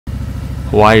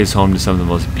Hawaii is home to some of the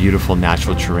most beautiful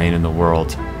natural terrain in the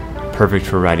world, perfect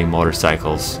for riding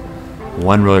motorcycles.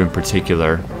 One road in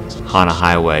particular, Hana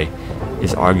Hwy,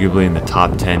 is arguably in the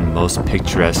top 10 most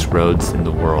picturesque roads in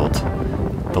the world.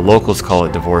 The locals call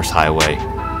it Divorce Highway.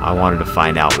 I wanted to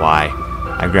find out why.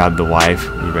 I grabbed the wife,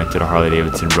 we rented a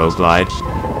Harley-Davidson Road Glide,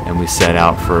 and we set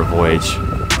out for a voyage.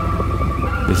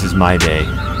 This is my day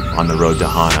on the road to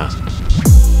Hana.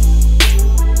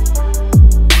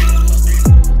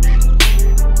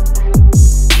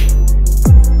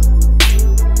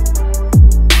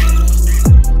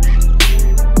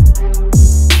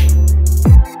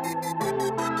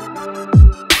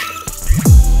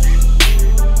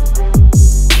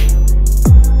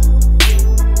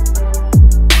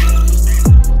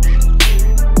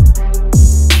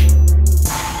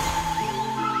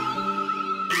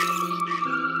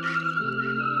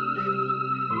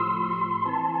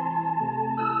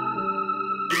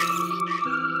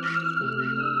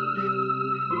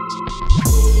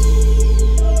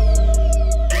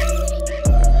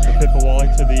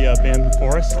 To the bamboo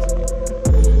forest. Let's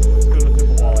go to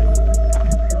Pipawali.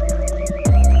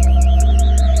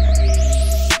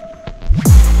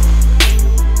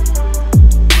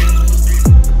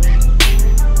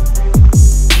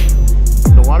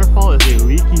 The waterfall is a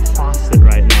leaky faucet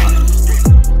right now.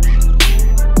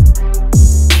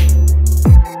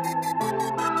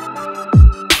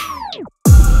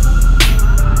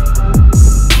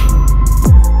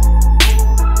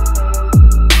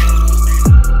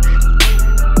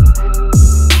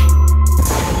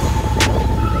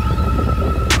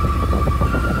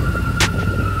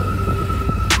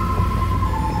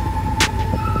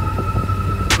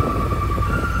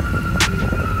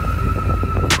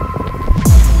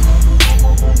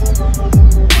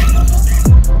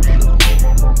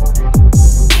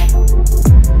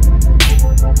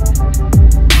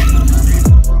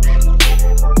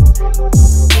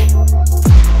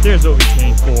 There's what we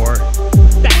came for.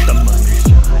 That's the money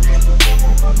shot.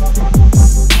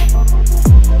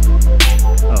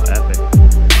 Oh, epic.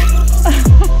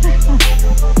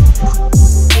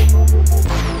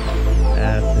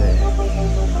 Epic.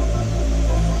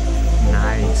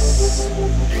 Nice.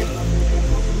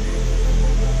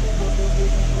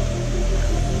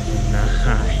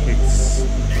 Nice.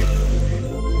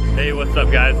 Hey, what's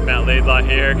up guys? Matt Laidlaw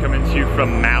here, coming to you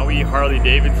from Maui,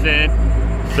 Harley-Davidson.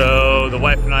 So the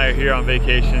wife and I are here on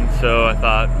vacation, so I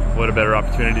thought what a better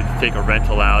opportunity to take a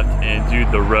rental out and do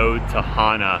the road to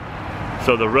Hana.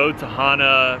 So the road to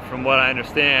Hana, from what I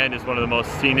understand, is one of the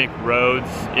most scenic roads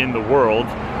in the world.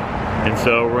 And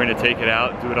so we're gonna take it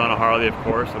out, do it on a Harley, of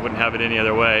course. I wouldn't have it any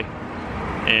other way.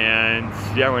 And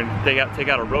yeah, we're gonna take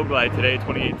out a Road Glide today,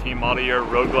 2018 model year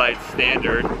Road Glide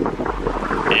Standard.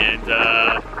 And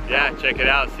yeah, check it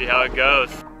out, see how it goes.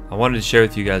 I wanted to share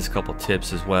with you guys a couple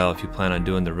tips as well. If you plan on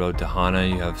doing the road to Hana,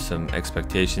 you have some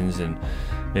expectations and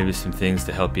maybe some things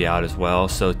to help you out as well.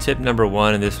 So tip number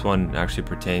one, and this one actually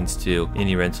pertains to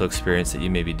any rental experience that you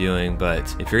may be doing, but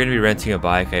if you're going to be renting a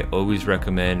bike, I always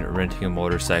recommend renting a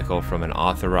motorcycle from an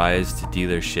authorized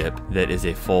dealership that is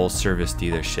a full service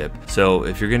dealership. So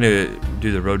if you're going to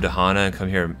do the road to Hana and come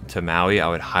here to Maui, I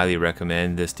would highly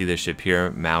recommend this dealership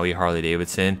here, Maui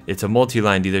Harley-Davidson. It's a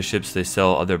multi-line dealership, so they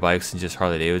sell other bikes than just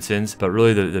Harley-Davidsons, but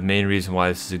really the main reason why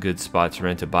this is a good spot to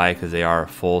rent a bike is they are a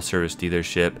full service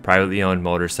dealership, privately owned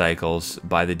motorcycles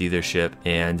by the dealership,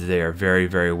 and they are very,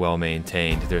 very well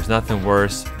maintained. There's nothing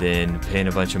worse than paying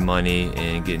a bunch of money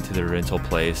and getting to the rental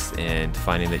place and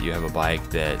finding that you have a bike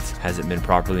that hasn't been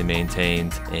properly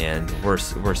maintained, and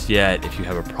worse yet, if you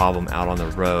have a problem out on the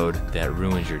road that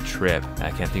ruins your trip. I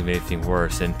can't think of anything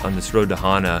worse. And on this road to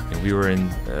Hana, we were in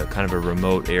kind of a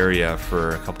remote area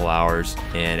for a couple hours,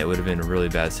 and it would have been a really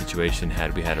bad situation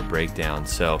had we had a breakdown.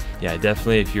 So yeah,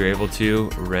 definitely if you're able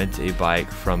to, rent a bike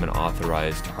from an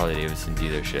authorized Harley-Davidson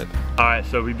dealership. Alright,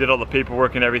 so we did all the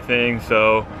paperwork and everything,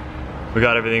 so we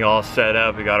got everything all set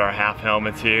up. We got our half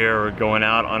helmets here. We're going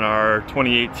out on our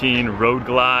 2018 Road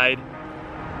Glide,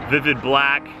 vivid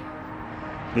black.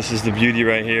 This is the beauty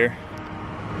right here.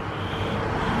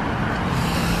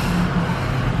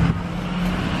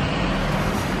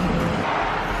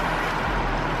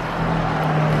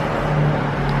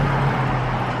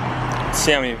 Let's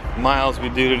see how many miles we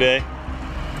do today.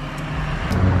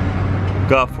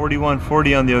 Got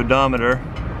 4140 on the odometer.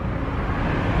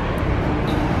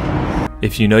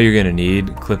 If you know you're going to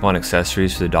need clip-on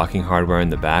accessories for the docking hardware in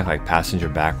the back, like passenger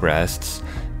backrests,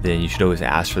 then you should always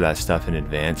ask for that stuff in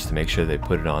advance to make sure they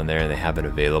put it on there and they have it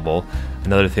available.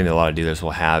 Another thing that a lot of dealers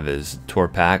will have is tour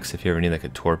packs. If you ever need like a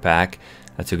tour pack,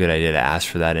 that's a good idea to ask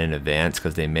for that in advance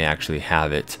because they may actually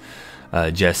have it.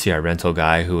 Jesse, our rental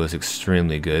guy, who was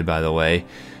extremely good, by the way,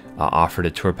 offered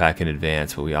a tour pack in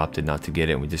advance, but we opted not to get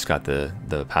it, and we just got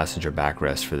the passenger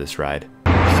backrest for this ride.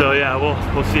 So yeah,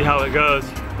 we'll see how it goes.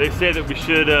 They say that we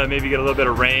should maybe get a little bit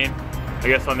of rain. I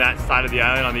guess on that side of the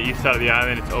island, on the east side of the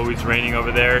island, it's always raining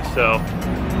over there, so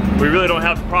we really don't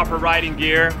have proper riding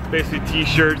gear, basically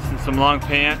t-shirts and some long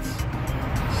pants.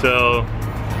 So,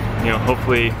 you know,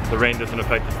 hopefully the rain doesn't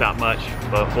affect us that much,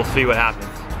 but we'll see what happens.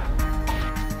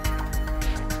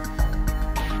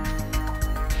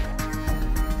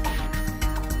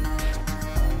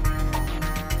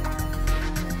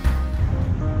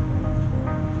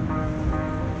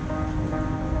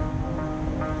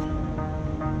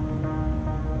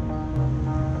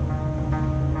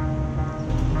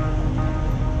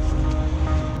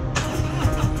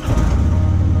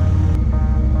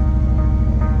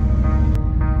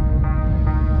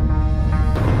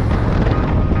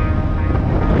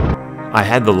 I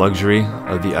had the luxury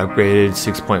of the upgraded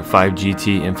 6.5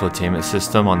 GT infotainment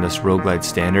system on this Road Glide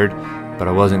standard, but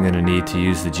I wasn't going to need to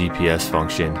use the GPS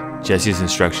function. Jesse's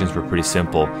instructions were pretty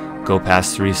simple. Go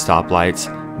past 3 stoplights,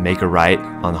 make a right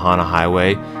on the Hana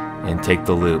Hwy, and take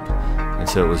the loop. And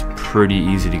so it was pretty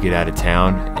easy to get out of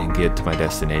town and get to my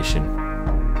destination.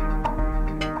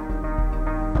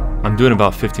 I'm doing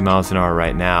about 50 miles an hour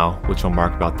right now, which will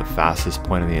mark about the fastest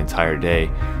point of the entire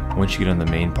day. Once you get on the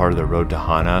main part of the road to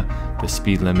Hana, the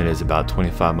speed limit is about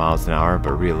 25 miles an hour,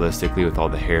 but realistically, with all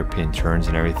the hairpin turns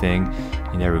and everything,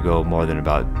 you never go more than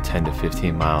about 10 to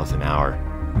 15 miles an hour.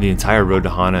 The entire road to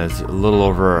Hana is a little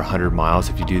over 100 miles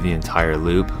if you do the entire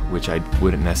loop, which I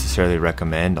wouldn't necessarily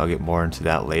recommend. I'll get more into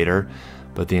that later,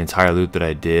 but the entire loop that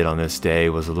I did on this day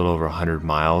was a little over 100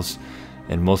 miles,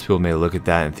 and most people may look at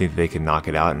that and think they can knock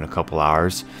it out in a couple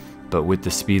hours, but with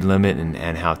the speed limit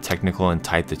and how technical and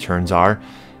tight the turns are,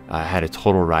 I had a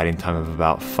total riding time of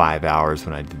about 5 hours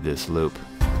when I did this loop.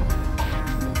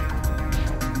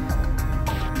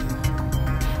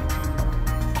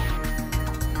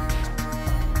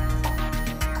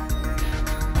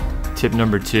 Tip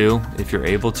number 2, if you're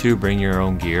able to, bring your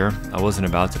own gear. I wasn't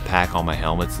about to pack all my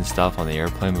helmets and stuff on the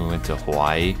airplane when we went to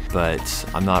Hawaii, but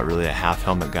I'm not really a half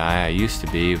helmet guy. I used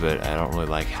to be, but I don't really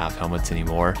like half helmets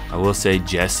anymore. I will say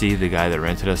Jesse, the guy that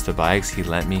rented us the bikes, he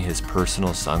lent me his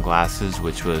personal sunglasses,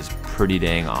 which was pretty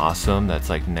dang awesome. That's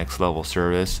like next level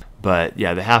service. But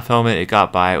yeah, the half helmet, it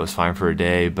got by, it was fine for a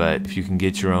day, but if you can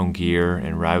get your own gear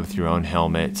and ride with your own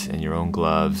helmet and your own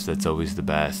gloves, that's always the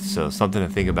best. So something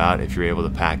to think about if you're able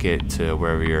to pack it to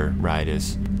wherever your ride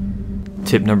is.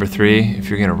 Tip number 3,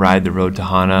 if you're gonna ride the road to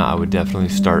Hana, I would definitely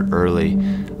start early.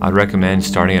 I'd recommend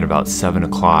starting at about 7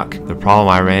 o'clock. The problem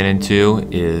I ran into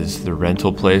is the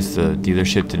rental place, the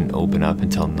dealership didn't open up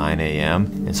until 9 a.m.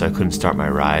 and so I couldn't start my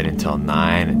ride until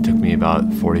 9. It took me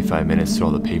about 45 minutes through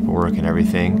all the paperwork and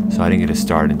everything, so I didn't get to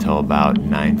start until about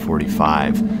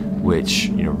 9:45. Which,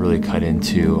 you know, really cut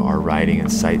into our riding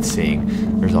and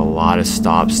sightseeing. There's a lot of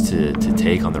stops to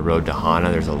take on the road to Hana.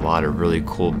 There's a lot of really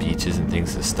cool beaches and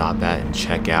things to stop at and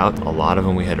check out. A lot of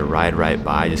them we had to ride right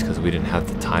by just because we didn't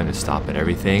have the time to stop at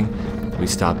everything. We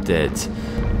stopped at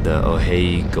the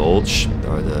Ohei Gulch,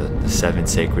 or the 7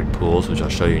 sacred pools, which I'll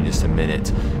show you in just a minute,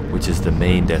 which is the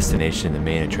main destination, the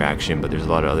main attraction, but there's a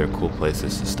lot of other cool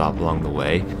places to stop along the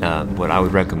way. What I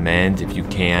would recommend, if you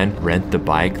can, rent the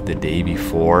bike the day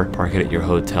before, park it at your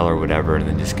hotel or whatever, and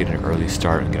then just get an early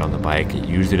start and get on the bike. It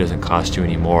usually doesn't cost you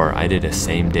any more. I did a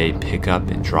same day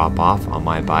pickup and drop off on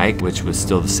my bike, which was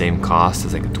still the same cost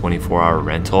as like a 24-hour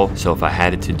rental. So if I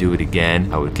had to do it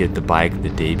again, I would get the bike the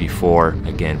day before,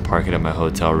 again, park it at my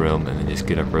hotel room, and then just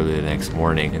get up early the next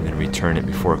morning and then return it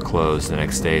before it closed the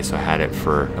next day. So I had it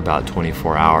for about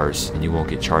 24 hours, and you won't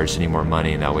get charged any more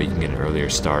money, and that way you can get an earlier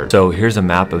start. So here's a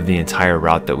map of the entire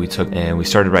route that we took, and we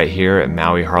started right here at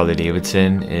Maui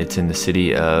Harley-Davidson. It's in the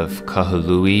city of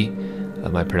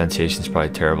Kahului. My pronunciation is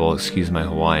probably terrible, excuse my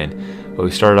Hawaiian. But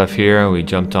we started off here, and we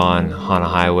jumped on Hana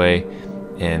Hwy,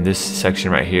 and this section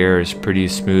right here is pretty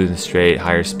smooth and straight,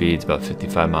 higher speeds, about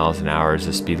 55 miles an hour is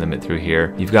the speed limit through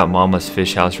here. You've got Mama's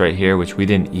Fish House right here, which we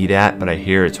didn't eat at, but I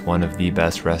hear it's one of the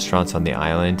best restaurants on the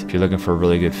island. If you're looking for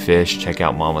really good fish, check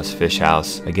out Mama's Fish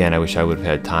House. Again, I wish I would have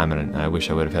had time, and I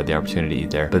wish I would have had the opportunity to eat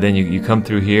there. But then you come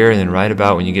through here, and then right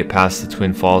about when you get past the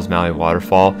Twin Falls Maui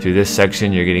waterfall, through this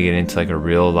section, you're gonna get into like a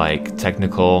real like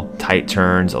technical tight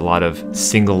turns, a lot of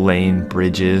single lane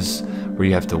bridges, where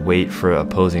you have to wait for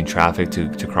opposing traffic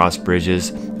to cross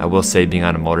bridges. I will say, being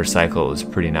on a motorcycle, it was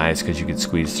pretty nice because you could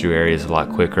squeeze through areas a lot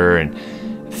quicker, and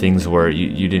things where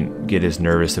you didn't get as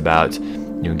nervous about,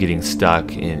 you know, getting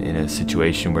stuck in a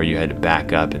situation where you had to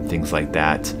back up and things like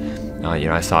that. You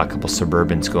know, I saw a couple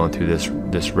Suburbans going through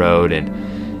this road,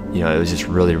 and you know, it was just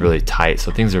really, really tight.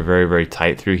 So things are very, very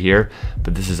tight through here,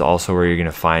 but this is also where you're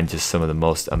gonna find just some of the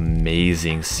most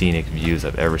amazing scenic views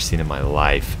I've ever seen in my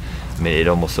life. I mean, it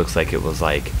almost looks like it was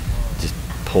like just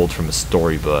pulled from a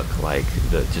storybook, like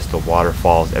just the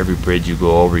waterfalls. Every bridge you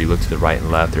go over, you look to the right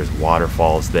and left, there's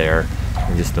waterfalls there,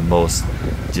 and just the most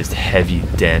just heavy,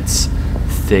 dense,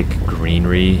 thick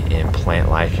greenery and plant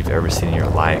life you've ever seen in your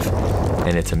life.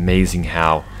 And it's amazing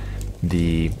how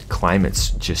the climates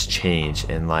just change,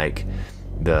 and like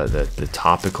the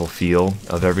topical feel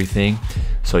of everything.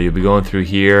 So you'll be going through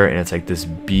here, and it's like this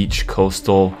beach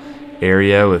coastal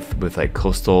area with like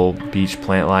coastal beach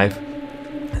plant life.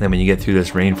 And then when you get through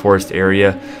this rainforest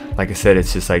area, like I said,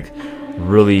 it's just like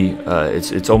really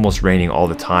it's almost raining all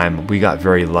the time. We got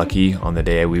very lucky on the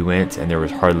day we went, and there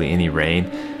was hardly any rain,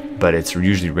 but it's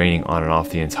usually raining on and off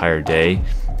the entire day,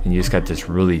 and you just got this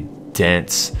really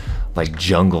dense like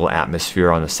jungle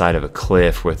atmosphere on the side of a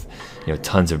cliff with, you know,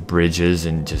 tons of bridges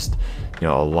and just, you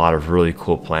know, a lot of really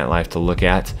cool plant life to look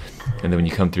at. And then when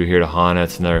you come through here to Hana,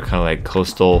 it's another kind of like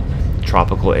coastal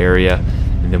tropical area.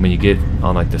 And then when you get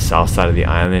on like the south side of the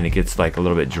island, it gets like a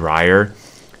little bit drier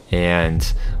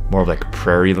and more of like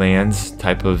prairie lands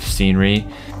type of scenery.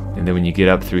 And then when you get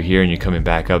up through here and you're coming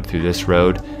back up through this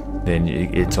road, then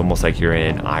it's almost like you're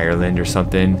in Ireland or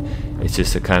something. It's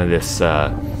just a kind of this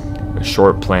a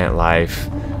short plant life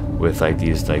with like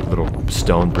these like little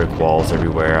stone brick walls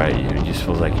everywhere. It just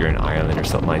feels like you're in Ireland or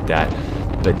something like that.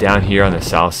 But down here on the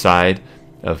south side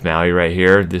of Maui right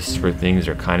here, this is where things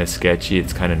are kind of sketchy.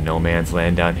 It's kind of no man's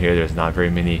land down here. There's not very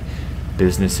many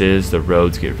businesses. The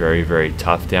roads get very, very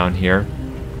tough down here.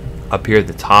 Up here at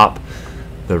the top,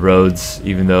 the roads,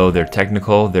 even though they're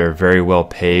technical, they're very well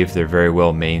paved, they're very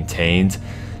well maintained.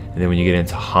 And then when you get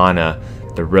into Hana,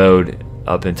 the road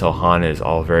up until Hana is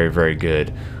all very, very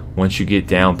good. Once you get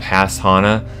down past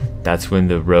Hana, that's when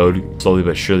the road slowly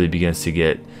but surely begins to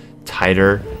get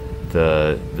tighter.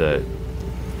 The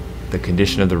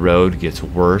condition of the road gets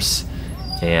worse,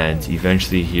 and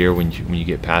eventually here when you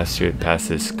get past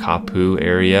this Kapu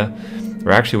area,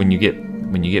 or actually when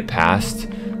you get past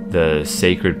the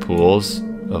sacred pools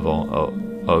of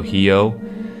Ohio,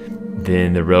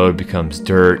 then the road becomes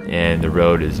dirt, and the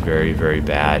road is very, very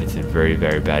bad. It's in very,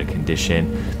 very bad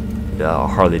condition. The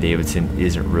Harley-Davidson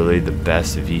isn't really the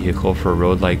best vehicle for a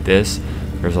road like this.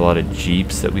 There's a lot of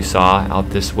Jeeps that we saw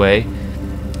out this way.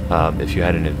 If you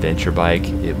had an adventure bike,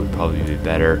 it would probably be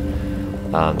better.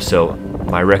 So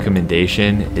my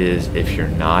recommendation is, if you're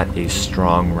not a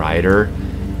strong rider,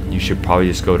 you should probably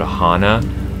just go to Hana,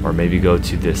 or maybe go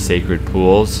to the sacred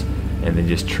pools and then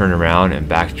just turn around and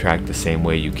backtrack the same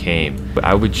way you came. But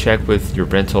I would check with your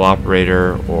rental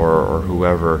operator or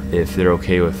whoever if they're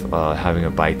okay with having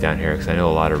a bike down here, because I know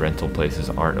a lot of rental places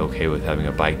aren't okay with having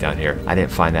a bike down here. I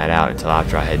didn't find that out until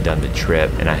after I had done the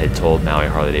trip, and I had told Maui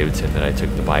Harley-Davidson that I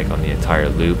took the bike on the entire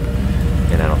loop,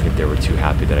 and I don't think they were too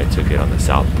happy that I took it on the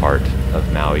south part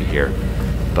of Maui here.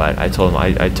 But I told them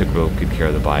I took real good care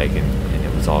of the bike, and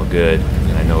it was all good,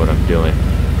 and I know what I'm doing,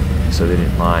 so they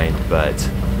didn't mind. But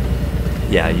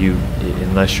yeah,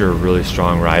 unless you're a really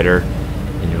strong rider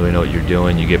and you really know what you're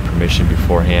doing, you get permission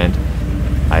beforehand,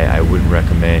 I wouldn't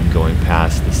recommend going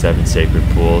past the 7 sacred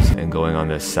pools and going on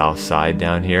the south side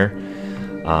down here,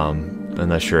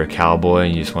 unless you're a cowboy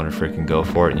and you just want to freaking go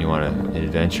for it and you want an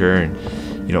adventure and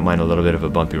you don't mind a little bit of a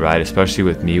bumpy ride. Especially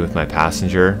with me, with my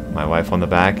passenger, my wife on the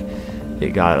back, it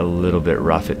got a little bit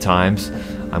rough at times.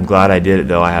 I'm glad I did it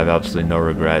though. I have absolutely no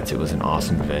regrets. It was an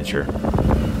awesome adventure.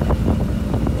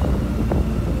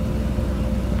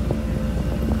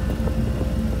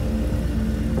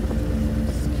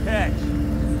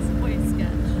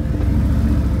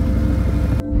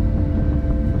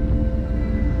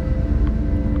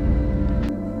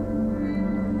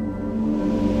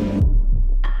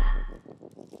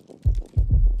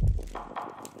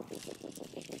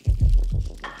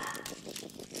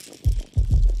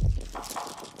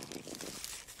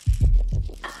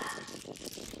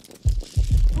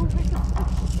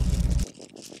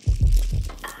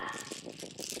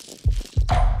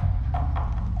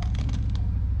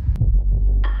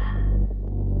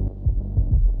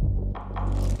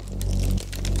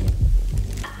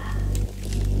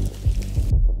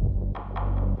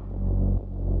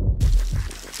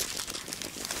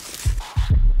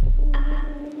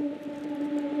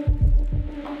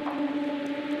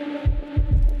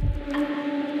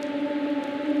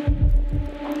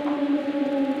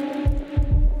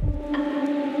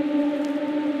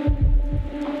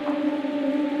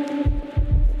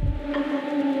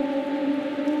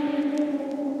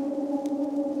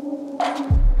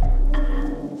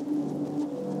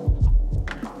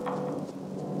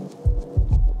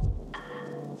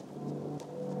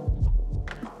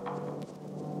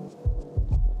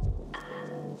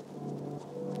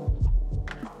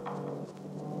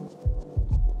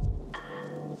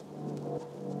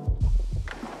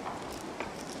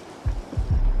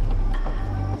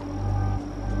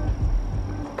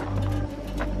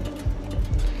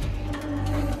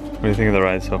 What do you think of the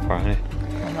ride so far, honey?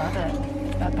 I love it.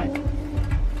 It's epic.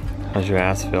 How's your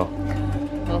ass feel?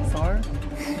 A little sore.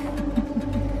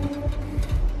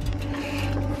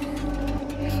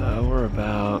 So we're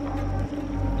about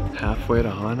halfway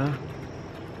to Hana.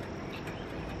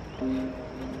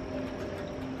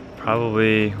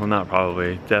 Probably, well not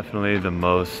probably, definitely the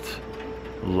most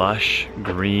lush,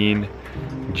 green,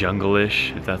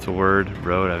 jungle-ish, if that's a word,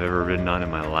 road I've ever ridden on in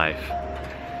my life.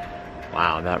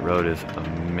 Wow, that road is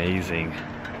amazing.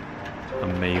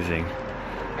 Amazing.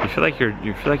 You feel like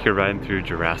you're riding through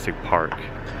Jurassic Park.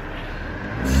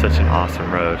 It's such an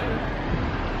awesome road.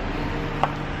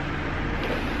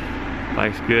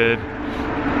 Bike's good.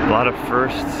 A lot of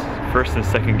first and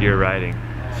second gear riding.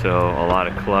 So a lot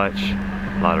of clutch,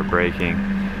 a lot of braking,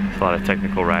 a lot of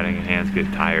technical riding, and hands get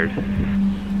tired.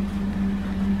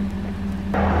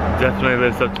 Definitely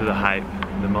lives up to the hype.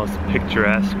 The most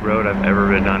picturesque road I've ever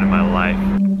ridden on in my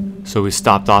life. So we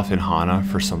stopped off in Hana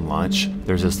for some lunch.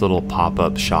 There's this little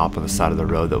pop-up shop on the side of the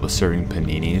road that was serving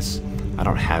paninis. I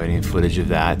don't have any footage of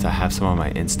that. I have some on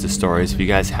my Insta stories. If you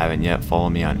guys haven't yet,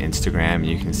 follow me on Instagram.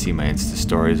 You can see my Insta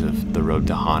stories of the road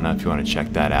to Hana if you want to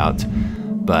check that out.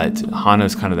 But Hana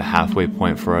is kind of the halfway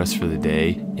point for us for the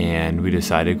day, and we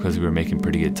decided, because we were making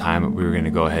pretty good time, that we were going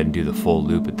to go ahead and do the full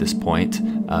loop at this point.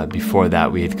 Before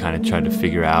that, we had kind of tried to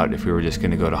figure out if we were just going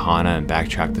to go to Hana and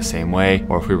backtrack the same way,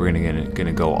 or if we were going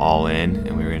to go all in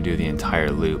and we were going to do the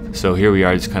entire loop. So here we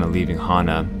are, just kind of leaving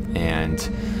Hana, and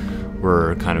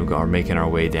we're kind of making our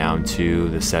way down to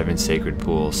the 7 sacred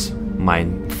pools. My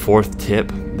fourth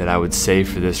tip that I would say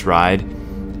for this ride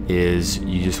is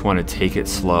you just want to take it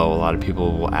slow. A lot of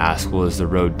people will ask, well, is the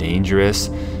road dangerous?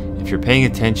 If you're paying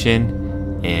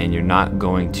attention and you're not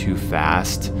going too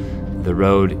fast, the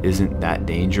road isn't that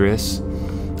dangerous.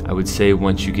 I would say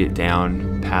once you get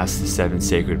down past the 7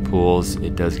 sacred pools,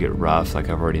 it does get rough, like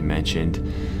I've already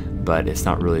mentioned, but it's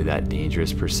not really that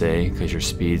dangerous per se because your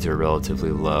speeds are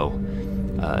relatively low.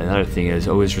 Another thing is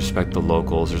always respect the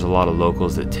locals. There's a lot of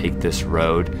locals that take this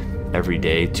road every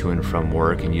day to and from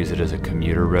work and use it as a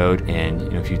commuter road,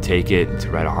 and if you take it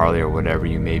to ride a Harley or whatever,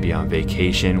 you may be on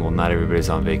vacation. Well, not everybody's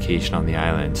on vacation on the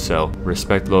island, so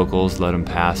respect locals, let them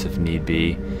pass if need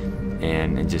be,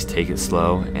 and just take it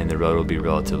slow, and the road will be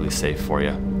relatively safe for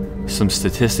you. Some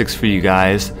statistics for you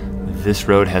guys: this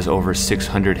road has over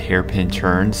 600 hairpin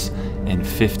turns and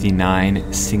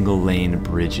 59 single lane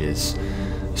bridges.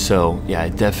 So yeah,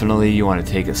 definitely you want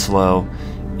to take it slow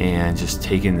and just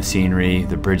take in the scenery.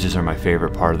 The bridges are my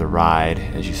favorite part of the ride.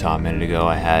 As you saw a minute ago,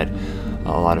 I had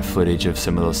a lot of footage of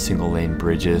some of those single lane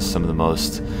bridges, some of the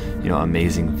most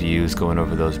amazing views going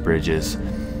over those bridges.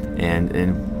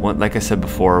 And like I said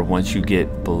before, once you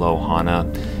get below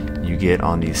Hana, you get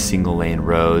on these single lane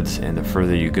roads, and the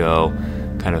further you go,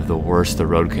 kind of the worse the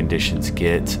road conditions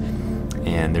get.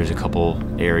 And there's a couple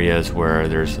areas where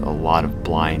there's a lot of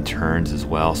blind turns as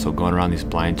well. So going around these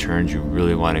blind turns, you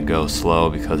really want to go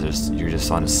slow because you're just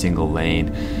on a single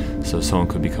lane. So someone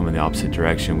could be coming the opposite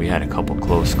direction. We had a couple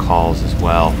close calls as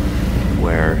well,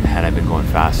 where had I been going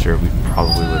faster, we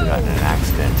probably would have gotten in an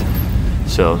accident.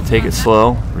 So take it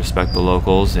slow, respect the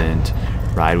locals, and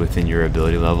ride within your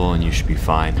ability level, and you should be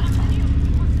fine.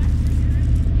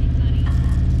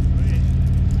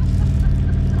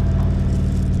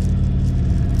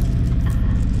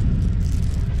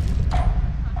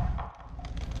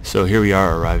 So here we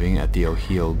are arriving at the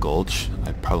Ohio Gulch.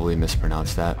 I probably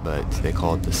mispronounced that, but they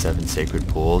call it the 7 sacred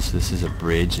pools. This is a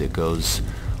bridge that goes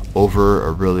over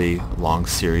a really long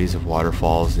series of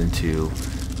waterfalls into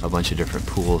a bunch of different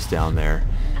pools down there.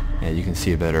 And you can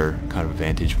see a better kind of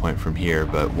vantage point from here.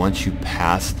 But once you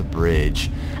pass the bridge,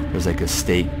 there's like a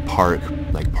state park,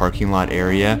 like parking lot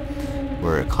area,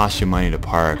 where it costs you money to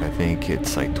park. I think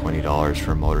it's like $20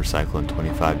 for a motorcycle and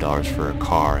 $25 for a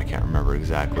car. I can't remember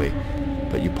exactly.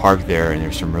 But you park there, and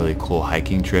there's some really cool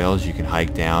hiking trails. You can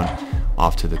hike down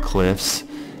off to the cliffs,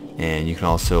 and you can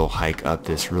also hike up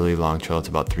this really long trail. It's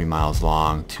about 3 miles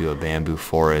long, to a bamboo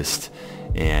forest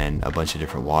and a bunch of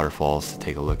different waterfalls to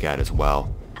take a look at as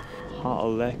well.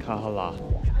 Ha'olekahala.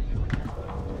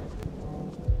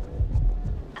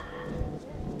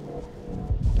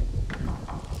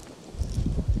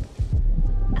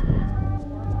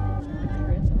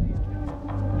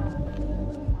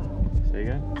 Say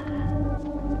again?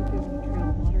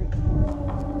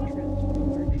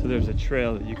 So there's a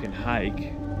trail that you can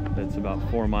hike that's about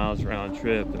 4 miles round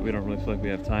trip that we don't really feel like we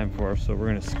have time for, so we're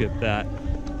gonna skip that.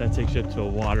 That takes you up to a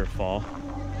waterfall.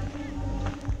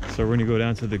 So we're gonna go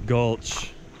down to the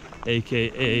Gulch,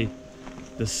 AKA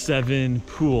the 7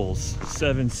 pools,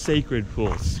 7 sacred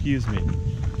pools, excuse me.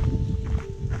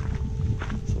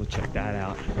 So we'll check that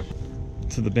out.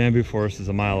 So the bamboo forest is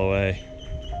a mile away.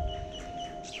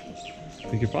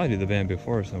 We could probably do the bamboo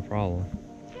forest, no problem.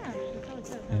 Yeah, that's all it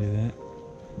says. Can I do that?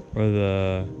 Or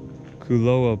the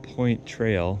Kuloa Point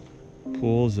Trail,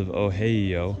 Pools of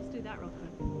Ohio. Let's do that real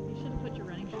quick. You should have put your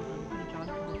running shoes on. You could have jogged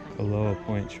the whole thing. Kuloa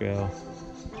Point Trail.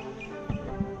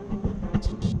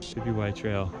 Chippy White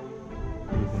Trail.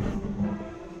 What do you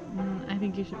think? I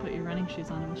think you should put your running shoes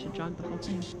on and we should jog the whole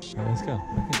thing. All right, let's go.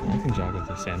 I can jog with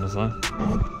the sandals on.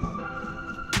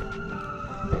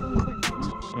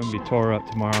 I'm gonna be tore up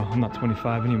tomorrow. I'm not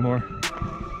 25 anymore.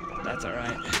 That's all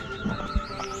right.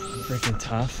 I'm freaking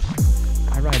tough.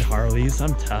 I ride Harleys.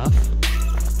 I'm tough.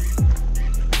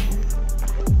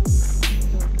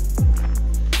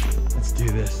 Let's do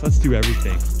this. Let's do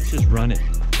everything. Let's just run it.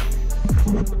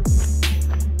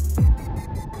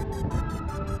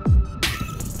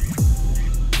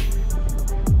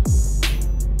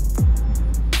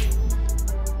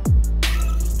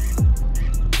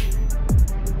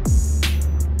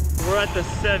 We're at the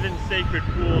 7 sacred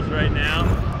pools right now.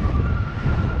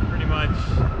 Pretty much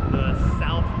the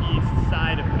southeast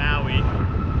side of Maui.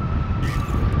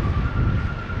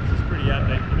 This is pretty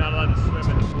epic. You're not allowed to swim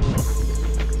in the pool.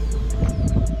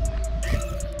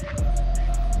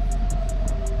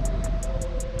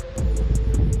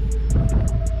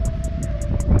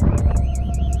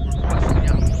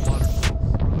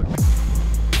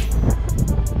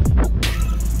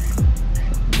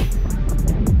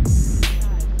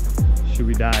 Should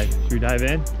we dive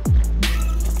in?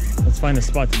 Let's find a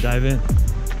spot to dive in.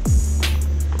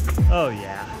 Oh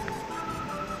yeah.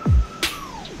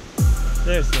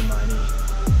 There's the money.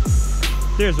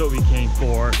 There's what we came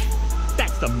for.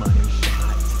 That's the money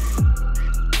shot.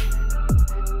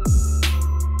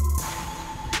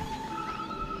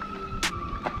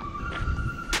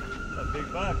 A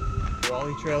big buck.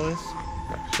 Wally trail is.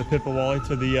 The Pipawali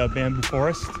to the bamboo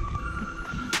forest.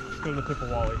 Let's go to the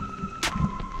Pipawali.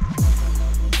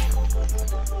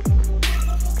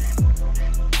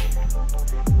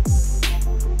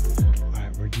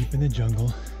 In the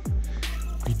jungle.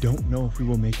 We don't know if we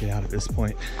will make it out at this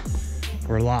point.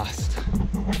 We're lost.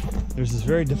 There's this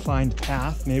very defined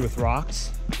path made with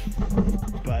rocks,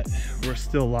 but we're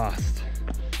still lost.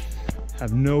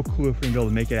 Have no clue if we're gonna be able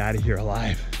to make it out of here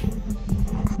alive.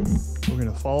 We're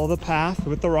gonna follow the path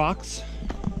with the rocks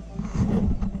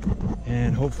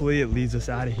and hopefully it leads us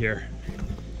out of here.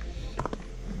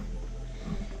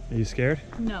 Are you scared?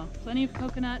 No, plenty of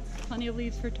coconuts, plenty of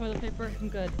leaves for toilet paper. I'm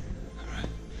good.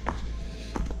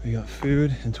 We got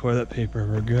food and toilet paper,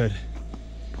 we're good.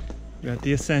 We got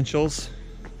the essentials.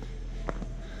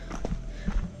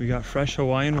 We got fresh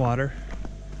Hawaiian water.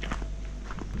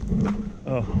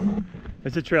 Oh,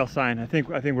 it's a trail sign. I think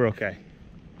we're okay.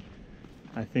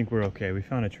 I think we're okay. We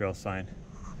found a trail sign.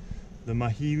 The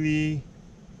Mahili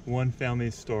One Family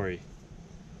Story.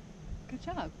 Good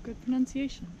job, good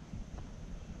pronunciation.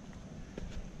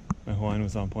 My Hawaiian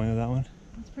was on point with that one.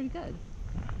 That's pretty good.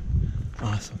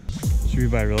 Awesome. Should we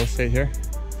buy real estate here?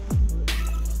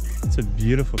 It's a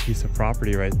beautiful piece of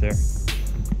property right there.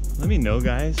 Let me know,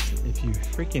 guys, if you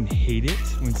freaking hate it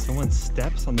when someone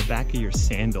steps on the back of your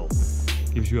sandal.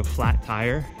 Gives you a flat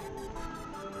tire.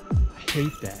 I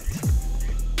hate that.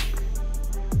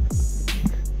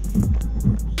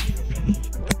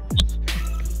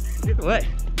 Get away.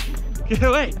 Get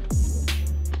away.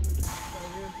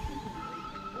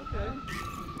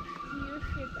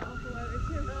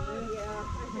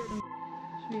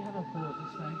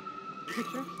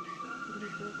 Picture?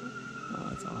 Oh,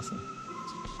 that's awesome.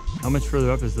 How much further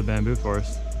up is the bamboo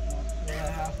forest?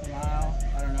 Half a mile,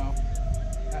 I don't know.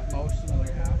 At most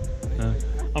another half.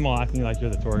 I'm all acting like you're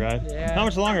the tour guide. Yeah. How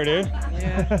much longer, dude?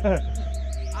 Yeah.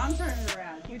 I'm turning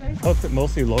around. You guys? Oh, is it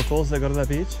mostly locals that go to that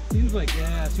beach? Seems like,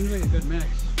 yeah, seems like a good mix.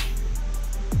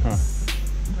 Huh.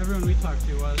 Everyone we talked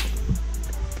to was.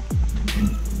 I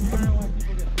don't know why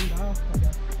people get turned off, I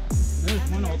guess.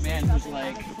 There's one old man who's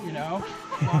like, you know,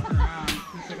 walking around.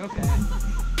 He's like, okay.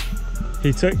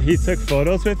 He took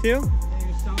photos with you? Yeah, he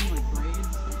was selling like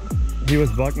braids. He was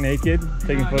buck naked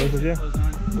taking photos with you?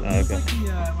 Oh, okay. He's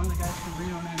like one of the guys from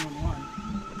Reno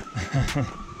 911.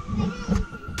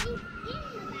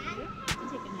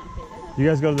 You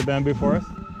guys go to the bamboo forest?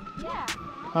 Yeah.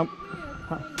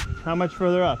 How much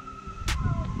further up?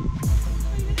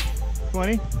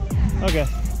 20? Okay,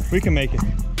 we can make it.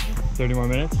 30 more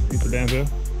minutes, get the bamboo.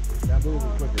 Bamboo will be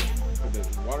quicker, but the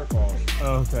waterfall.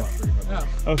 Oh, okay. Yeah.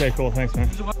 Okay, cool, thanks man.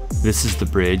 This is the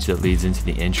bridge that leads into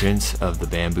the entrance of the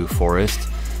bamboo forest.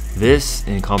 This,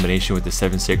 in combination with the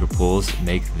 7 sacred pools,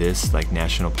 make this like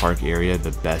national park area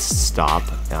the best stop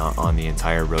on the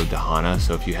entire road to Hana.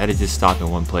 So if you had to just stop in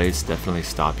one place, definitely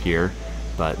stop here.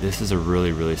 but this is a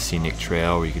really scenic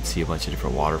trail where you can see a bunch of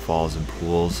different waterfalls and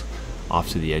pools off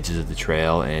to the edges of the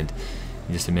trail. And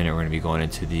in just a minute, we're going to be going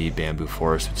into the bamboo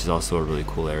forest, which is also a really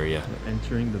cool area. We're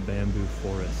entering the bamboo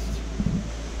forest.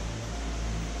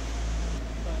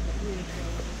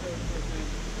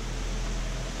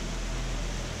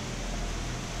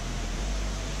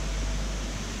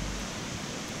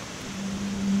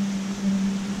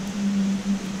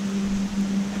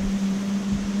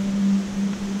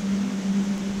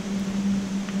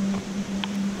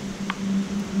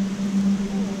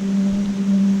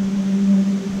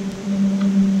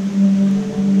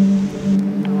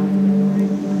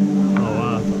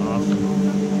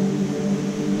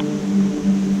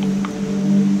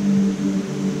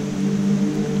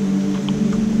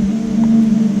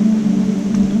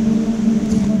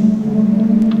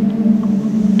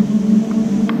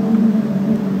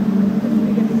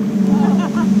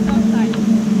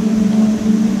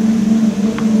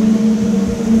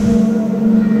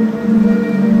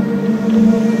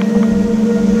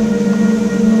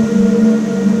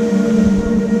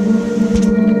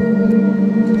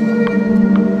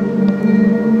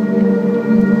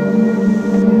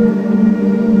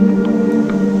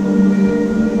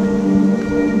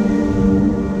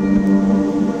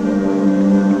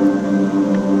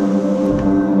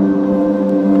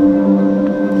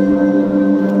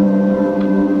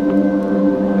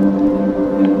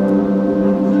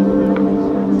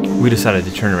 We decided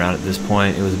to turn around at this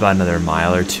point. It was about another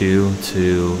mile or two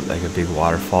to like a big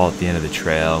waterfall at the end of the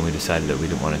trail, and we decided that we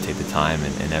didn't want to take the time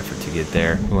and effort to get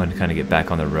there. We wanted to kind of get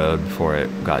back on the road before it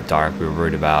got dark. We were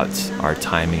worried about our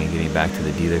timing and getting back to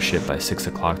the dealership by 6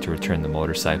 o'clock to return the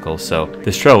motorcycle. So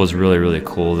this trail was really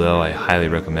cool though. I highly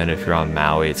recommend it if you're on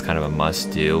Maui. It's kind of a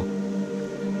must-do.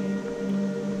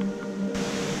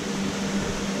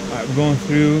 All right, we're going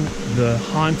through the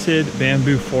haunted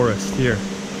bamboo forest here.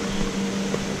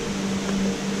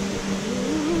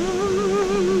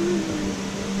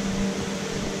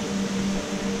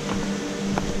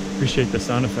 Appreciate the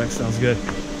sound effects, sounds good.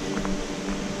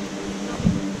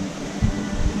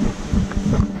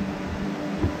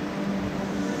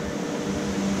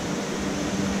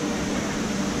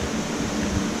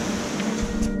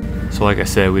 So like I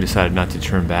said, we decided not to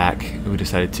turn back. We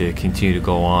decided to continue to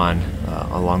go on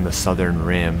along the southern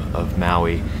rim of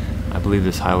Maui. I believe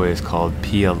this highway is called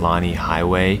Hana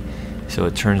Hwy. So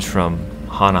it turns from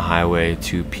Hana Hwy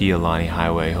to Hana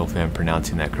Hwy. Hopefully I'm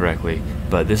pronouncing that correctly.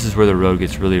 But this is where the road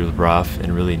gets really rough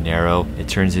and really narrow. It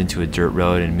turns into a dirt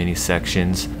road in many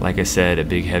sections. Like I said, a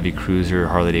big heavy cruiser,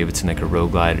 Harley-Davidson, like a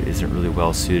Road Glide, isn't really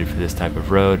well suited for this type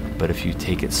of road. But if you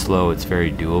take it slow, it's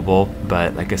very doable.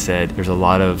 But like I said, there's a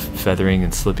lot of feathering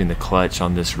and slipping the clutch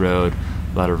on this road.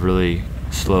 A lot of really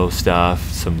slow stuff,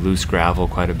 some loose gravel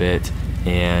quite a bit.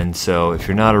 And so if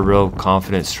you're not a real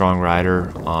confident, strong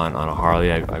rider on a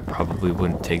Harley, I probably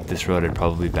wouldn't take this road. I'd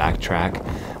probably backtrack.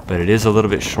 But it is a little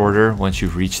bit shorter once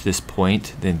you've reached this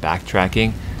point than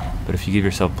backtracking. But if you give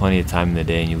yourself plenty of time in the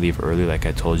day and you leave early, like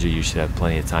I told you, you should have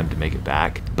plenty of time to make it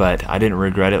back. But I didn't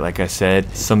regret it. Like I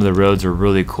said, some of the roads are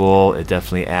really cool. It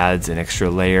definitely adds an extra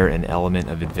layer and element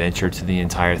of adventure to the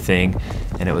entire thing.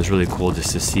 And it was really cool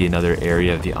just to see another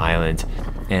area of the island.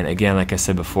 And again, like I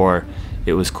said before,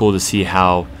 it was cool to see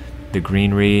how the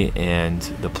greenery and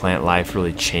the plant life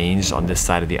really changed on this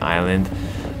side of the island.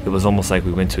 It was almost like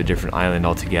we went to a different island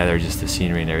altogether, just the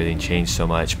scenery and everything changed so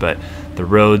much. But the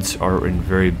roads are in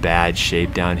very bad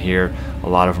shape down here. A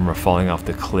lot of them are falling off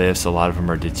the cliffs, a lot of them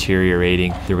are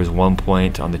deteriorating. There was one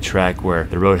point on the trek where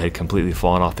the road had completely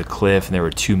fallen off the cliff and there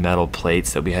were 2 metal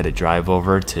plates that we had to drive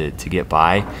over to get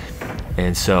by.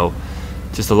 And so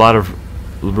just a lot of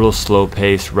real slow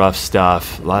pace, rough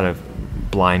stuff, a lot of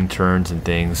blind turns and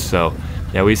things. So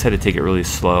yeah, we just had to take it really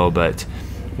slow. But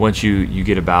once you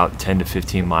get about 10 to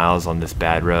 15 miles on this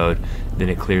bad road, then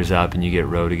it clears up and you get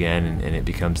road again, and it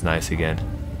becomes nice again.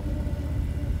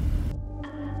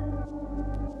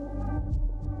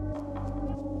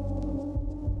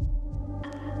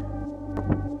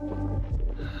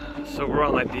 So we're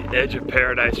on like the edge of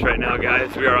paradise right now,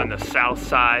 guys. We are on the south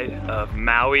side of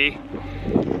Maui.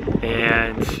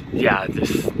 And yeah,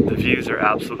 the views are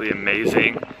absolutely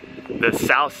amazing. The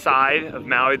south side of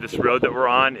Maui, this road that we're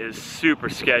on, is super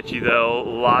sketchy though. A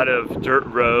lot of dirt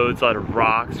roads, a lot of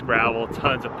rocks, gravel,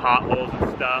 tons of potholes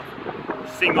and stuff.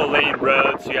 Single lane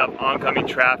road, so you have oncoming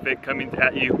traffic coming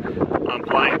at you on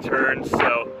blind turns.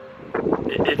 So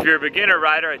if you're a beginner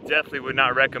rider, I definitely would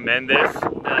not recommend this.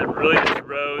 Really, these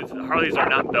roads, Harleys are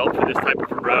not built for this type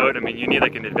of a road. I mean, you need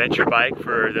like an adventure bike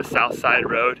for the south side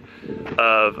road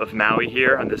of Maui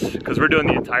here on this, because we're doing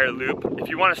the entire loop. If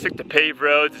you want to stick to paved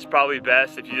roads, it's probably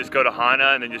best if you just go to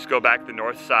Hana and then just go back the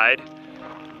north side.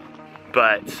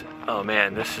 But, oh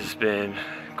man, this has been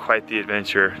quite the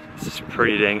adventure. This is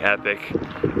pretty dang epic.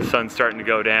 The sun's starting to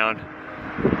go down.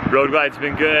 Road glide's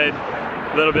been good.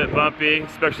 A little bit bumpy,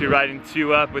 especially riding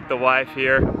 2 up with the wife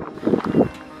here.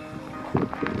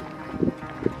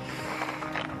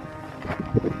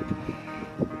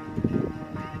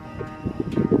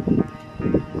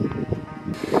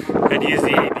 Had to use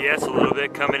the ABS a little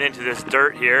bit coming into this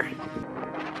dirt here.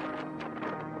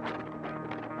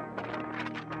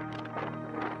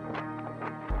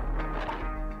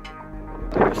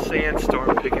 A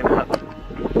sandstorm picking up.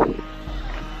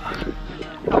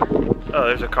 Oh,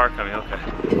 there's a car coming, okay.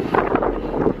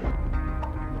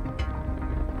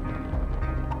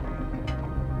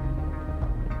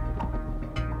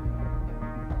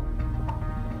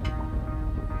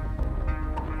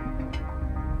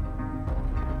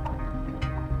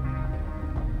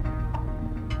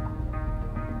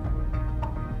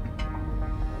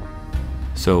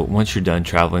 So once you're done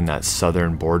traveling that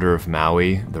southern border of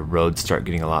Maui, the roads start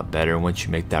getting a lot better. Once you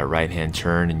make that right-hand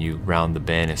turn and you round the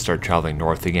bend and start traveling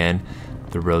north again,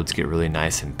 the roads get really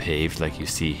nice and paved like you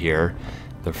see here.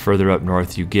 The further up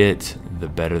north you get, the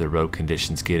better the road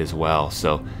conditions get as well.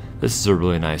 So this is a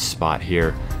really nice spot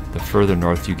here. The further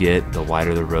north you get, the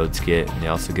wider the roads get, and they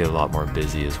also get a lot more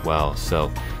busy as well.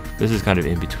 So this is kind of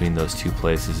in between those two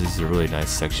places. This is a really nice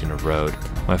section of road.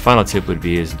 My final tip would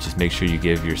be is just make sure you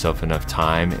give yourself enough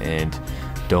time and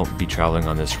don't be traveling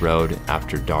on this road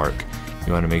after dark.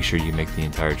 You want to make sure you make the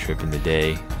entire trip in the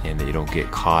day and that you don't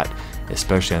get caught,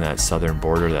 especially on that southern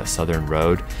border, that southern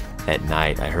road at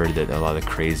night. I heard that a lot of the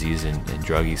crazies and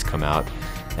druggies come out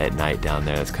at night down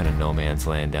there. That's kind of no man's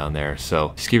land down there.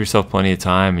 So just give yourself plenty of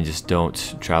time and just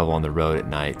don't travel on the road at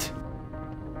night.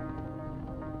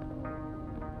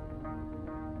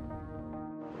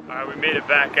 Alright, we made it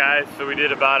back, guys. So we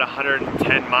did about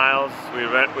 110 miles.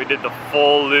 We did the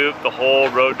full loop, the whole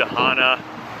road to Hana.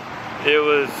 It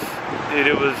was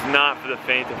not for the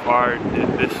faint of heart.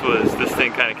 This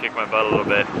thing kind of kicked my butt a little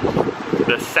bit.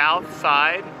 The south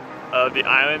side of the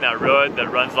island, that road that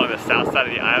runs along the south side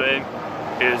of the island,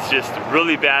 is just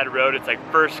really bad road. It's like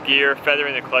first gear,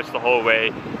 feathering the clutch the whole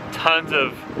way. Tons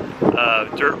of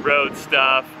dirt road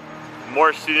stuff.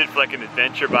 More suited for like an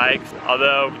adventure bike.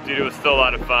 Although, dude, it was still a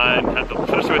lot of fun,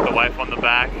 especially with the wife on the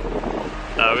back.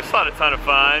 It was still a ton of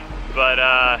fun, but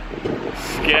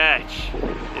sketch.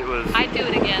 It was. I'd do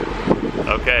it again.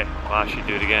 Okay, wow, she'd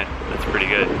do it again. That's pretty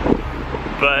good.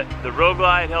 But the Road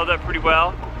Glide held up pretty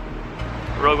well.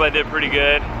 The Road Glide did pretty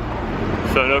good.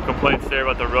 So no complaints there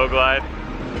about the Road Glide.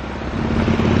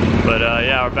 But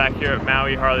yeah, we're back here at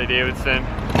Maui Harley-Davidson,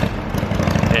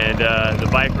 and the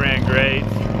bike ran great.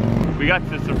 We got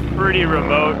to some pretty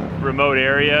remote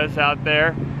areas out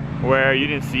there where you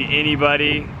didn't see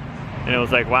anybody, and it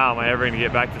was like, wow, am I ever gonna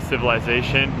get back to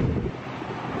civilization?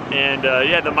 And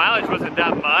yeah, the mileage wasn't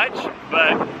that much,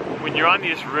 but when you're on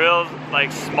these real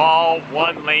like small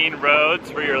 1-lane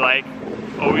roads where you're like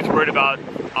always worried about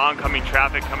oncoming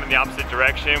traffic coming the opposite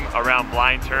direction around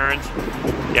blind turns,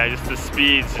 yeah, just the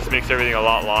speeds just makes everything a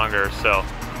lot longer. So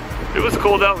it was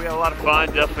cool though. We had a lot of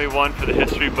fun. Definitely one for the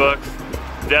history books.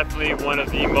 Definitely one of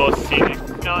the most scenic,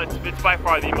 it's by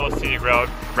far the most scenic road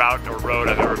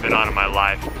I've ever been on in my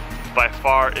life. By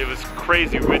far, it was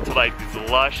crazy. We went to like these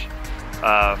lush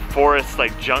forest,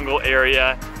 like jungle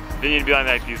area. Then you'd be on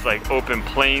like these like open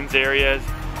plains areas.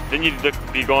 Then you'd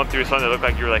be going through something that looked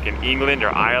like you were like in England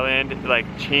or Ireland. It'd like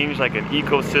change like an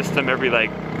ecosystem every like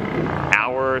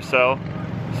hour or so.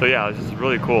 So yeah, it was just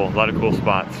really cool. A lot of cool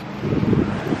spots.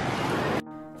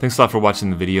 Thanks a lot for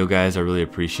watching the video, guys. I really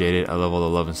appreciate it. I love all the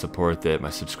love and support that my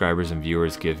subscribers and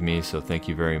viewers give me, so thank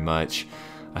you very much.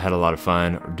 I had a lot of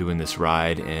fun doing this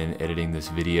ride and editing this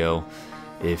video.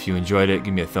 If you enjoyed it,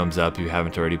 give me a thumbs up. If you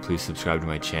haven't already, please subscribe to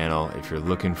my channel. If you're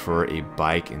looking for a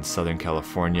bike in Southern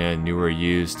California, new or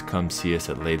used, come see us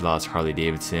at Laidlaw's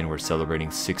Harley-Davidson. We're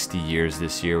celebrating 60 years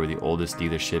this year. We're the oldest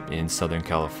dealership in Southern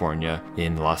California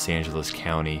in Los Angeles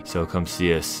County. So come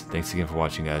see us. Thanks again for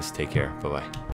watching, guys. Take care. Bye-bye.